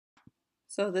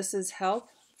So this is help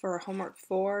for homework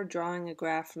 4, drawing a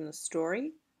graph from the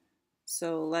story.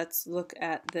 So let's look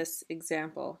at this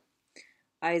example.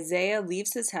 Isaiah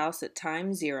leaves his house at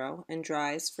time 0 and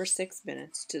drives for 6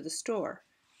 minutes to the store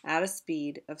at a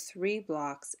speed of 3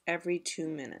 blocks every 2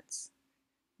 minutes.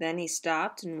 Then he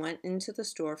stopped and went into the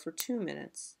store for 2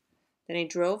 minutes. Then he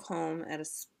drove home at a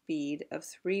speed of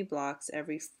 3 blocks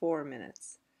every 4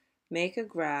 minutes. Make a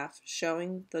graph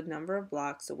showing the number of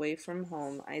blocks away from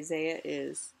home Isaiah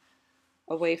is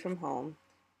away from home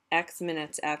X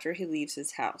minutes after he leaves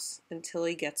his house until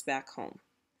he gets back home.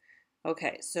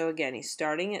 Okay, so again, he's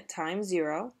starting at time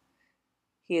 0.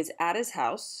 He is at his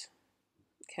house.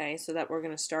 Okay, so that we're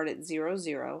going to start at 0,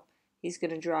 0. He's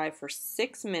going to drive for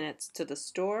 6 minutes to the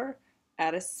store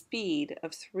at a speed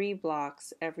of 3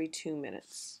 blocks every 2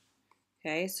 minutes.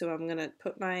 Okay, so I'm going to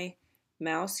put my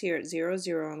mouse here at 0,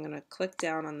 0. I'm going to click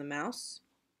down on the mouse.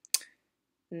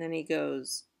 And then he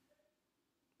goes,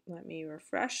 let me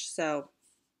refresh. So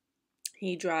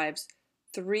he drives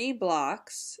 3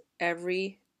 blocks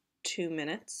every 2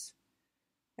 minutes.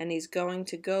 And he's going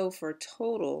to go for a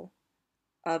total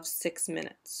of 6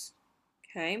 minutes.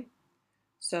 Okay,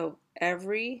 so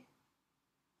every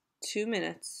 2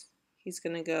 minutes he's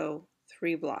going to go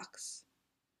 3 blocks,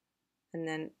 and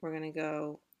then we're going to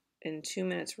go in 2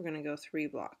 minutes we're going to go 3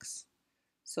 blocks.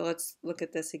 So let's look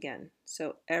at this again.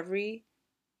 So every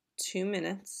 2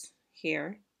 minutes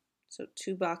here, so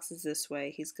 2 boxes this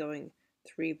way, he's going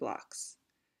 3 blocks.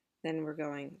 Then we're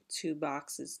going 2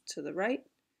 boxes to the right,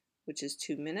 which is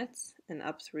 2 minutes, and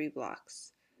up 3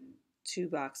 blocks. 2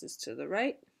 boxes to the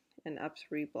right and up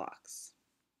 3 blocks.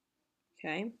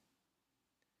 Okay?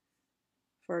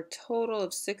 For a total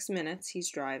of 6 minutes he's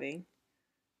driving.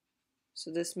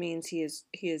 So this means he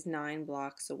is 9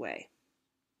 blocks away.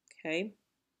 Okay?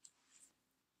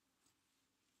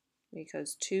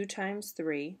 Because 2 times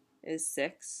 3 is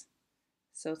 6.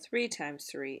 So 3 times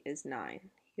 3 is 9.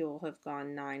 He will have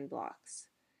gone 9 blocks.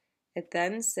 It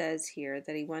then says here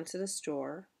that he went to the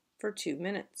store for 2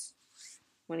 minutes.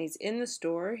 When he's in the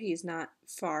store, he's not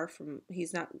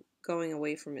going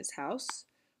away from his house.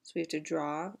 So we have to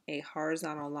draw a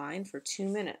horizontal line for 2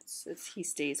 minutes as he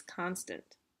stays constant.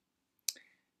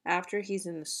 After he's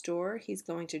in the store, he's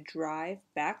going to drive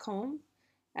back home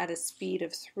at a speed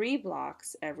of 3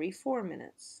 blocks every 4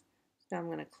 minutes. So I'm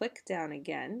going to click down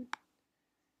again.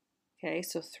 Okay,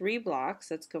 so 3 blocks,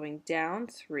 that's going down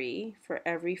 3 for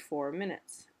every 4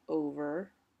 minutes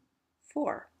over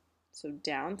 4. So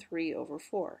down 3 over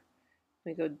 4.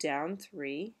 We go down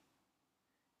 3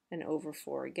 and over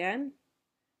 4 again,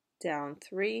 down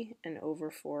 3 and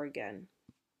over 4 again.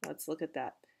 Let's look at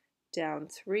that. Down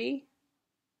 3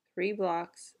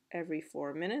 blocks every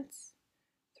 4 minutes,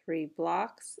 3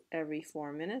 blocks every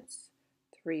 4 minutes,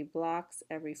 3 blocks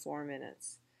every 4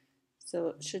 minutes. So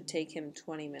it should take him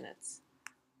 20 minutes.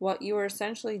 What you are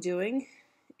essentially doing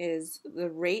is the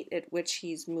rate at which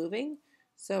he's moving.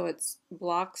 So it's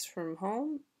blocks from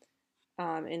home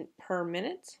per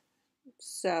minute.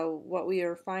 So what we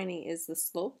are finding is the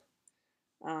slope.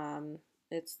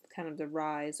 It's kind of the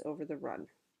rise over the run.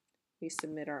 We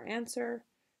submit our answer,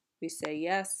 we say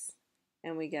yes,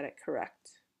 and we get it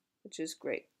correct, which is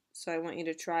great. So I want you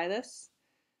to try this.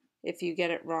 If you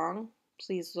get it wrong,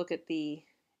 please look at the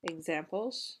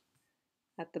examples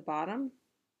at the bottom.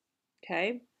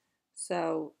 Okay,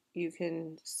 so you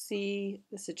can see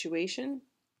the situation.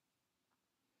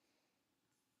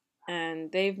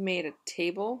 And they've made a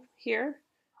table here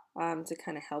to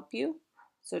kind of help you.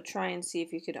 So try and see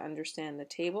if you could understand the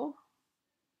table.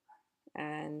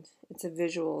 And it's a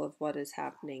visual of what is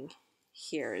happening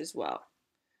here as well.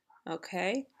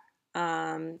 Okay,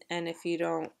 and if you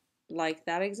don't like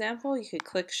that example, you could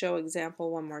click show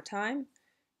example one more time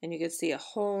and you could see a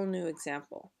whole new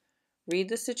example. Read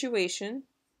the situation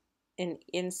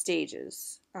in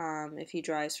stages. If he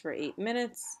drives for 8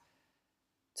 minutes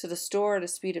to the store at a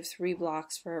speed of 3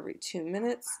 blocks for every 2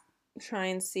 minutes, try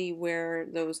and see where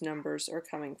those numbers are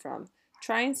coming from.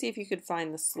 Try and see if you could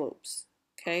find the slopes.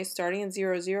 Okay, starting at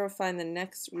 0, 0, find the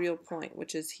next real point,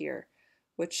 which is here,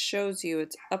 which shows you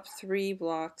it's up 3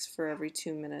 blocks for every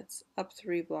 2 minutes, up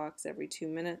 3 blocks every 2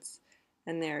 minutes,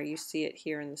 and there you see it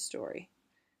here in the story.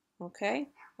 Okay,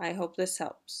 I hope this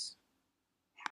helps.